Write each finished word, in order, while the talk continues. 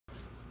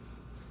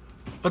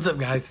What's up,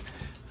 guys?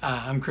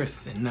 I'm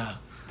Chris, and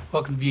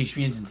welcome to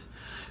VHP Engines.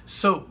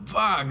 So,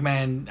 fuck,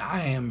 man,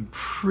 I am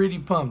pretty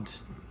pumped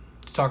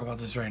to talk about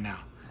this right now.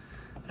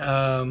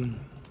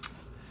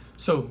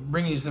 So,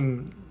 bringing you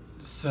some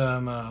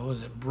what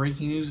was it,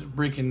 breaking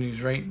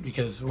news, right?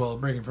 Because, well,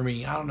 breaking for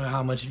me. I don't know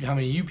how many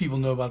of you people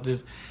know about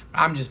this, but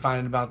I'm just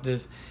finding about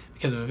this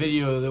because of a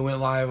video that went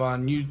live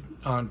on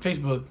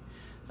Facebook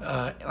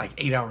like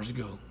 8 hours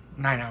ago,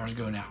 9 hours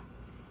ago now.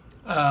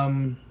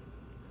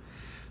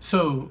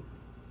 So,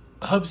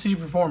 Hub City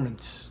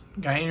Performance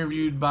got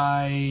interviewed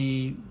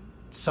by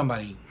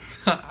somebody.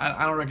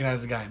 I don't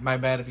recognize the guy. My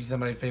bad if he's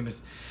somebody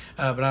famous,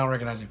 but I don't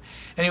recognize him.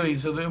 Anyway,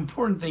 so the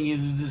important thing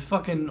is this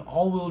fucking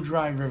all-wheel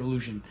drive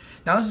revolution.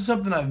 Now, this is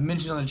something I've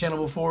mentioned on the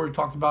channel before,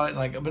 talked about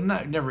it, but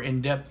never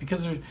in depth,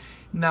 because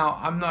now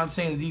I'm not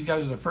saying that these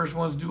guys are the first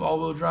ones to do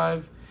all-wheel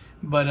drive,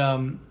 but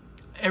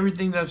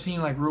everything that I've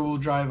seen, like rear-wheel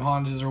drive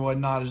Hondas or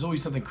whatnot, there's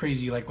always something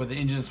crazy, like with the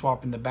engine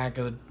swap in the back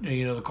of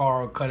the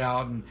car cut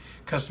out and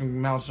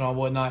custom mounts and all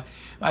whatnot.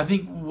 I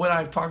think what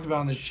I've talked about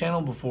on this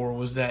channel before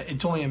was that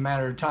it's only a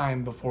matter of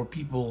time before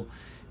people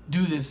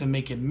do this and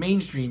make it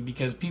mainstream,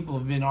 because people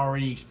have been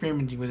already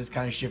experimenting with this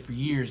kind of shit for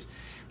years.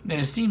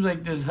 And it seems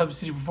like this Hub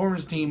City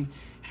Performance team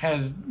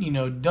has,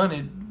 done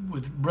it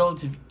with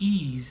relative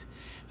ease,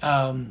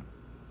 and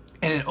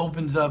it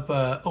opens up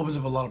a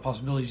lot of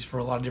possibilities for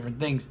a lot of different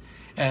things.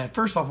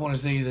 First off, I want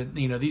to say that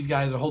these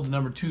guys are holding the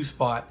 #2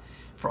 spot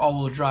for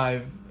all-wheel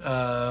drive,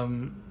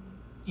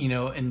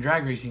 in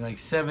drag racing, like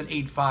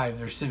 785.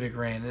 Their Civic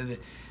ran.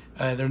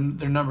 They're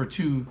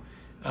 #2.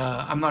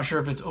 I'm not sure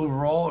if it's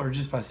overall or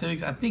just by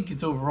Civics. I think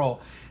it's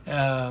overall.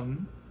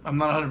 I'm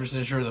not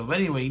 100% sure though. But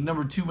anyway,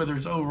 #2, whether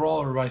it's overall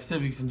or by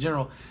Civics in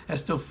general,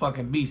 that's still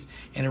fucking beast.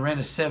 And it ran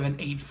a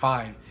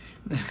 785.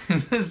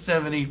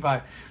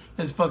 785.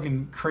 That's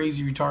fucking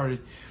crazy retarded.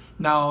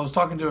 Now, I was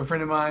talking to a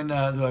friend of mine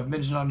who I've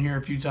mentioned on here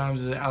a few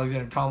times,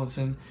 Alexander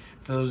Tomlinson.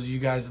 For those of you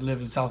guys that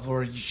live in South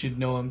Florida, you should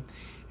know him.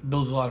 He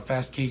builds a lot of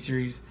fast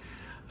K-Series.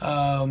 He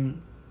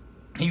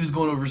was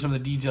going over some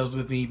of the details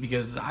with me,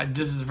 because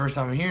this is the first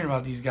time I'm hearing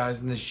about these guys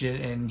and this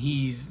shit, and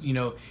he's,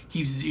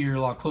 keeps his ear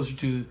a lot closer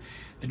to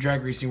the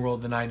drag racing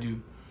world than I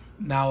do.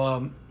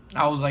 Now,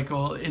 I was like,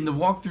 well, in the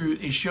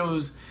walkthrough, it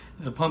shows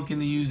the pumpkin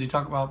they use. They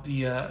talk about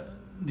the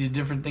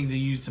different things they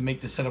use to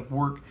make the setup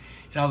work.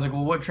 And I was like,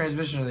 well, what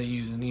transmission are they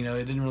using?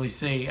 It didn't really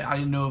say. I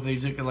didn't know if they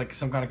took like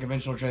some kind of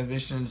conventional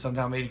transmission and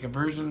somehow made a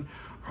conversion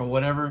or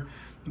whatever.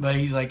 But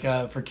he's like,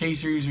 for K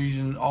series, they're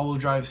using all-wheel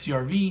drive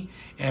CRV,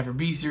 and for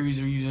B series,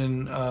 they're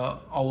using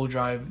all-wheel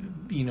drive,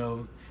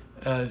 CRV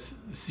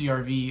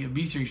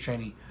B series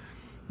training.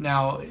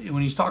 Now,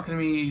 when he's talking to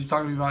me, he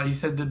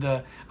said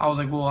that I was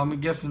like, well, I'm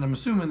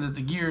assuming that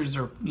the gears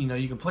are,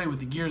 you can play with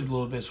the gears a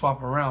little bit, swap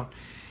them around.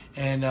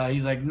 And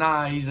he's like,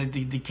 nah, he's like,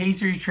 the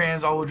K-Series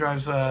trans all-wheel drive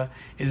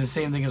is the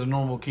same thing as a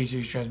normal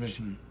K-Series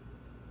transmission.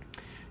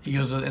 He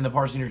goes, and the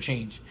parts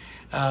interchange.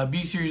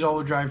 B-Series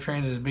all-wheel drive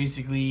trans is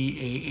basically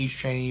a H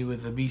tranny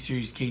with a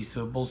B-Series case,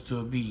 so it bolts to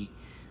a B.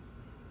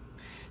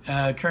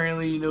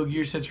 Currently, no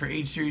gear sets for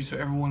H-Series, so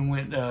everyone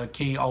went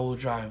K all-wheel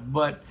drive.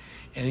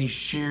 And he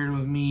shared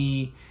with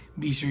me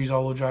B-Series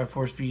all-wheel drive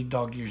 4-speed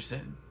dog gear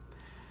set.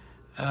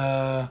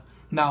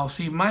 Now,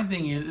 see, my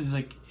thing is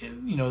like,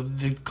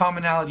 the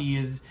commonality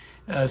is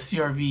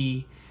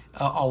CRV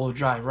all-wheel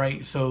drive,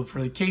 right? So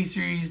for the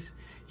K-Series,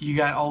 you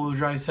got all-wheel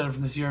drive set up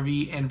from the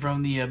CRV, and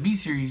from the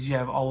B-Series, you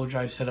have all-wheel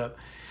drive set up.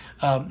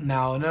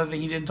 Now, another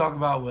thing he didn't talk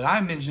about, what I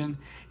mentioned,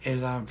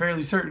 is I'm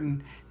fairly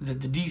certain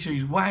that the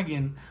D-Series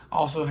wagon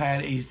also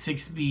had a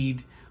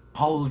 6-speed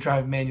all-wheel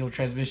drive manual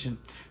transmission.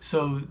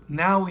 So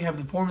now we have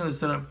the formula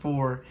set up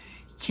for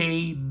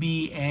K,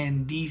 B,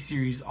 and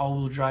D-Series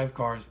all-wheel drive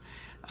cars.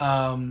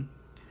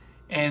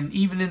 And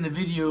even in the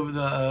video of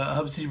the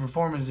Hub City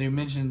Performance, they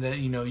mentioned that,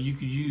 you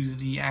could use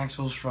the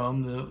axles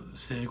from the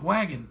Civic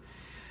wagon.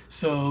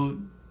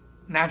 So,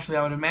 naturally,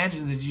 I would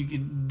imagine that you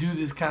could do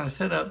this kind of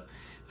setup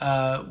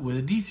with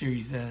a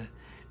D-Series. And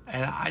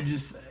I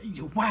just,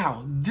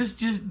 wow, this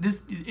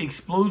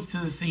explodes to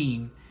the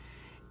scene.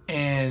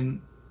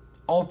 And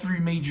all three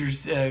major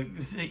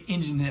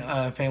engine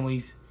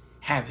families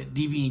have it,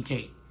 DB and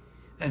K.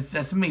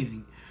 That's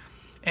amazing.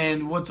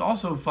 And what's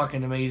also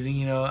fucking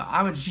amazing,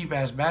 I'm a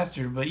cheap-ass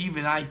bastard, but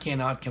even I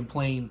cannot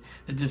complain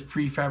that this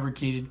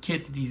prefabricated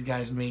kit that these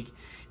guys make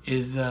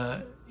is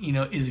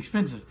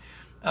expensive.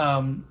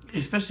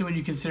 Especially when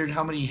you consider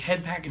how many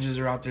head packages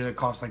are out there that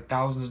cost like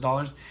thousands of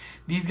dollars.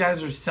 These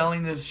guys are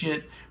selling this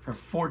shit for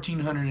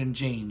 $1,400 and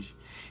change.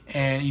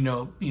 And,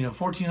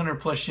 $1,400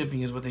 plus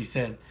shipping is what they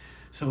said.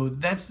 So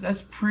that's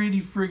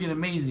pretty friggin'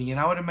 amazing, and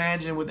I would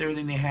imagine with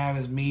everything they have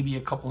is maybe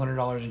a couple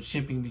 $100 in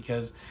shipping,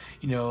 because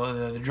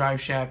the drive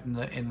shaft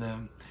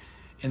and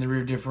the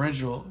rear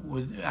differential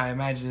I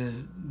imagine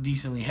is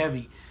decently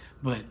heavy,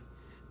 but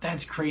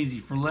that's crazy.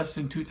 For less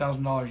than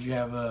 $2,000, you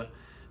have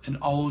an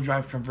all-wheel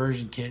drive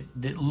conversion kit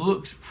that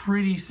looks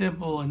pretty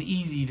simple and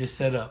easy to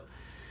set up.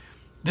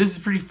 This is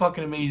pretty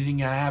fucking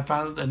amazing. I have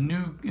found a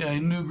new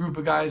group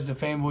of guys to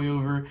fanboy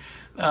over.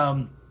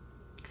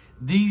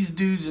 these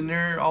dudes and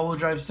their all-wheel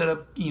drive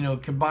setup, you know,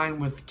 combined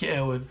with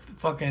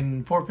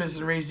fucking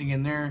 4-piston racing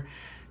and their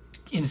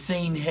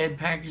insane head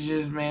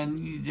packages,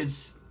 man,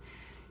 it's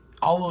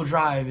all-wheel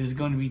drive is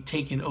going to be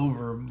taken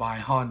over by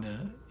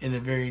Honda in the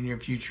very near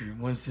future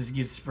once this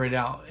gets spread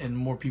out and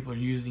more people are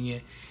using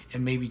it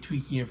and maybe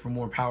tweaking it for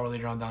more power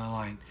later on down the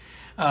line.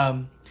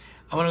 I'm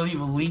going to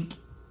leave a link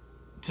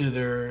to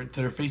their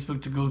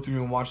Facebook to go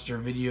through and watch their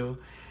video.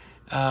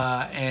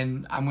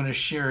 And I'm gonna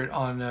share it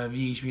on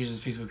VHB's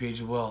Facebook page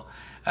as well.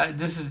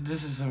 This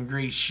is some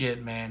great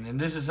shit, man, and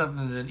this is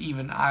something that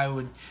even I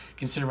would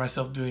consider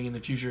myself doing in the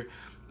future.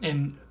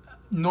 And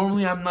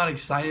normally I'm not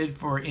excited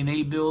for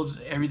NA builds.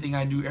 Everything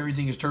I do,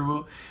 everything is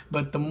turbo.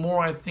 But the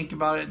more I think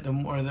about it, the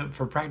more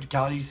for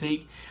practicality's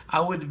sake,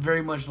 I would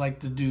very much like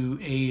to do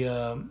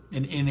an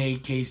NA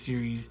K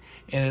series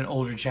and an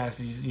older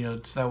chassis. You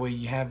know, so that way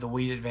you have the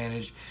weight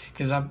advantage.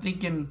 Because I'm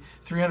thinking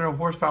 300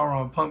 horsepower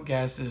on pump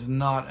gas is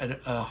not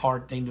a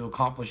hard thing to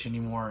accomplish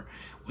anymore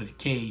with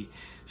K.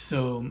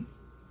 So,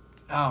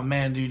 oh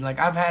man, dude, like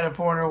I've had a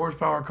 400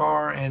 horsepower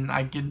car, and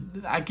I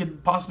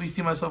could possibly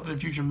see myself in the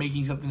future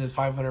making something that's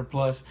 500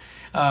 plus.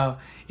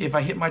 If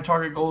I hit my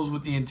target goals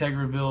with the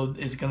Integra build,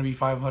 it's gonna be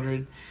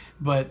 500.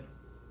 But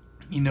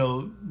you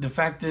know, the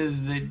fact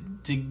is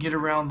that to get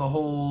around the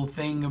whole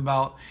thing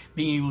about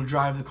being able to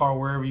drive the car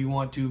wherever you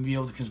want to, be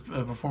able to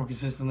perform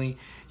consistently,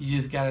 you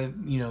just gotta,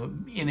 you know,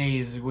 NA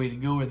is the way to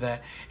go with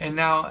that. And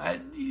now,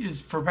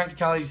 for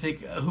practicality's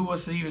sake, who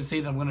wants to even say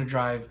that I'm gonna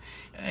drive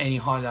any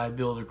Honda I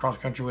build or cross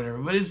country or whatever?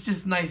 But it's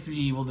just nice to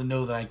be able to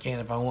know that I can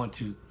if I want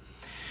to.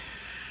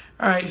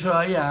 All right,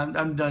 so yeah,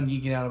 I'm done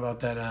geeking out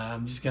about that.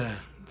 I'm just gonna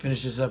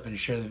finish this up and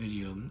share the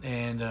video.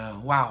 And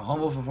wow,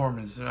 Humble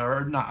Performance,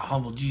 or not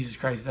Humble, Jesus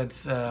Christ,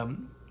 that's a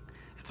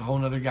whole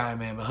nother guy,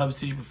 man. But Hub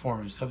City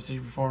Performance,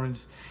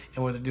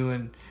 and what they're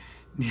doing,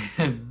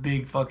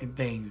 big fucking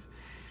things.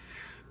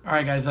 All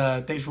right, guys,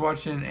 thanks for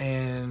watching,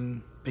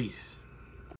 and peace.